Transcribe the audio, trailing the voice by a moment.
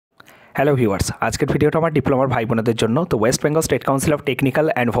Hello viewers, আজকের ভিডিওটা আমার ডিপ্লোমার ভাই বোনদের জন্য। তো West Bengal state council of technical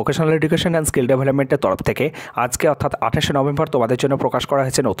and vocational education and skill ডেভেলপমেন্টের তরফ থেকে আজকে অর্থাৎ 28শে নভেম্বর তোমাদের জন্য প্রকাশ করা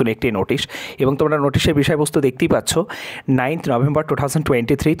হয়েছে নতুন একটি নোটিশ। এবং তোমরা নোটিশের বিষয়বস্তু দেখতেই পাচ্ছ। 9th নভেম্বর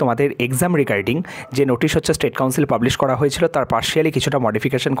 2023 তোমাদের এক্সাম রিগার্ডিং যে নোটিশ হচ্ছে স্টেট কাউন্সিল পাবলিশ করা হয়েছিল, তার পার্শিয়ালি কিছুটা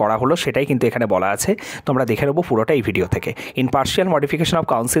মডিফিকেশন করা হলো, সেটাই কিন্তু এখানে বলা আছে। তোমরা দেখে নেবো পুরোটা এই ভিডিও থেকে। In partial modification of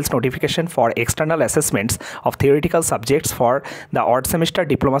council's notification for external অ্যাসেসমেন্টস of theoretical subjects for the odd semester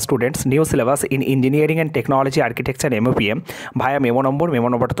diploma students new syllabus in engineering and technology architecture MOPM via memo number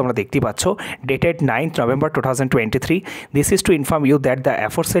তোমরা দেখতেই পাচ্ছ, dated 9th November 2023. This is to inform you that the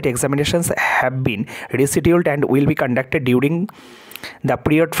aforesaid examinations have been rescheduled and will be conducted during the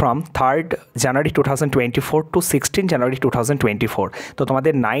period from 3rd January 2024 to 16th January 2024. তো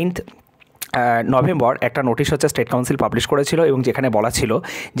তোমাদের 9th November একটা notice হচ্ছে state council publish করেছিল এবং যেখানে বলা ছিল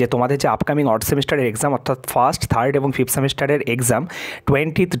যে তোমাদের যে আপকামিং অড সেমিস্টারের এক্সাম অর্থাৎ ফার্স্ট, থার্ড এবং ফিফথ সেমিস্টারের এক্সাম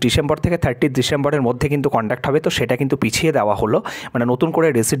 20th ডিসেম্বর থেকে 30th ডিসেম্বরের মধ্যে কিন্তু কন্ডাক্ট হবে। তো সেটা কিন্তু পিছিয়ে দেওয়া হলো, মানে নতুন করে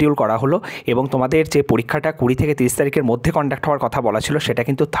রিশিডিউল করা হলো। এবং তোমাদের যে পরীক্ষাটা 20 থেকে 30 তারিখের মধ্যে কন্ডাক্ট হওয়ার কথা বলা ছিল, সেটা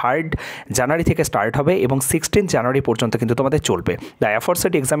কিন্তু 3rd জানুয়ারি থেকে স্টার্ট হবে এবং 16th জানুয়ারি পর্যন্ত কিন্তু তোমাদের চলবে। The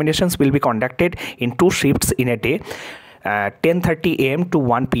aforesaid examinations will be conducted in 2 shifts in a day, 10:30 AM to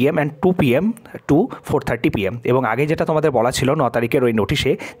 1 PM and 2 PM to 4:30 PM। এবং আগে যেটা তোমাদের বলা ছিল 9 তারিখের ওই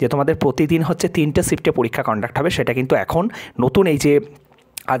নোটিশে যে তোমাদের প্রতিদিন হচ্ছে 3টে শিফটে পরীক্ষা কন্ডাক্ট হবে, সেটা কিন্তু এখন নতুন এই যে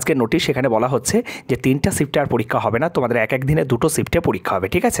আজকের নোটিশ সেখানে বলা হচ্ছে যে 3টা শিফটে আর পরীক্ষা হবে না, তোমাদের এক দিনে 2টো শিফটে পরীক্ষা হবে।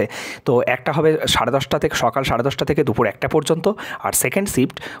 ঠিক আছে, তো একটা হবে 10:30 থেকে সকাল 10:30 থেকে দুপুর 1টা পর্যন্ত, আর সেকেন্ড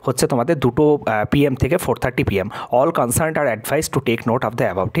শিফট হচ্ছে তোমাদের 2 PM থেকে 4:30 PM। All concerned R advice to take note of the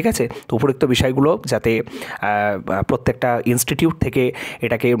above. ঠিক আছে, তো উপরোক্ত বিষয়গুলো যাতে প্রত্যেকটা ইনস্টিটিউট থেকে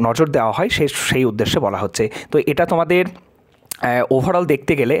এটাকে নজর দেওয়া হয় সেই উদ্দেশ্যে বলা হচ্ছে। তো এটা তোমাদের ওভারঅল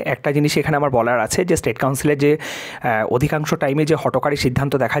দেখতে গেলে একটা জিনিস এখানে আমার বলার আছে যে স্টেট কাউন্সিলের যে অধিকাংশ টাইমে যে হঠকারী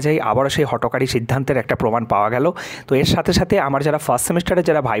সিদ্ধান্ত দেখা যায়, আবারও সেই হঠকারী সিদ্ধান্তের একটা প্রমাণ পাওয়া গেল। তো এর সাথে সাথে আমার যারা ফার্স্ট সেমিস্টারে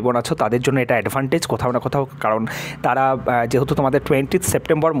যারা ভাই বোন আছো তাদের জন্য এটা অ্যাডভান্টেজ কোথাও না কোথাও, কারণ তারা যেহেতু তোমাদের 20th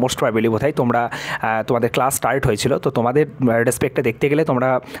সেপ্টেম্বর মোস্ট প্রবাবলি বোধহয় তোমাদের ক্লাস স্টার্ট হয়েছিল, তো তোমাদের রেসপেক্টে দেখতে গেলে তোমরা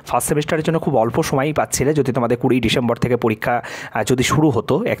ফার্স্ট সেমিস্টারের জন্য খুব অল্প সময়ই পাচ্ছিলে যদি তোমাদের 20 ডিসেম্বর থেকে পরীক্ষা যদি শুরু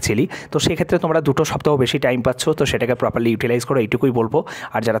হতো অ্যাকচুয়ালি। তো সেক্ষেত্রে তোমরা 2 সপ্তাহ বেশি টাইম পাচ্ছ, তো সেটাকে প্রপারলি ইউটিলাইজ করো, এইটুকুই বলবো।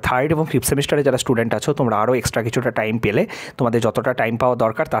 আর যারা 3rd এবং 5th সেমিস্টারে যারা স্টুডেন্ট আছো, তোমরা আরও এক্সট্রা কিছুটা টাইম পেলে, তোমাদের যতটা টাইম পাওয়া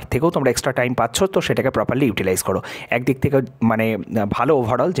দরকার তার থেকেও তোমরা এক্সট্রা টাইম পাচ্ছ, তো সেটাকে প্রপারলি ইউটিলাইজ করো। একদিক থেকে মানে ভালো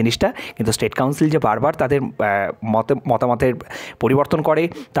ওভারঅল জিনিসটা, কিন্তু স্টেট কাউন্সিল যে বারবার তাদের মতামতের পরিবর্তন করে,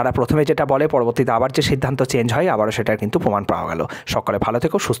 তারা প্রথমে যেটা বলে পরবর্তীতে আবার যে সিদ্ধান্ত চেঞ্জ হয়, আবারও সেটার কিন্তু প্রমাণ পাওয়া গেল। সকলে ভালো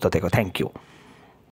থেকো, সুস্থ থেকো, থ্যাংক ইউ।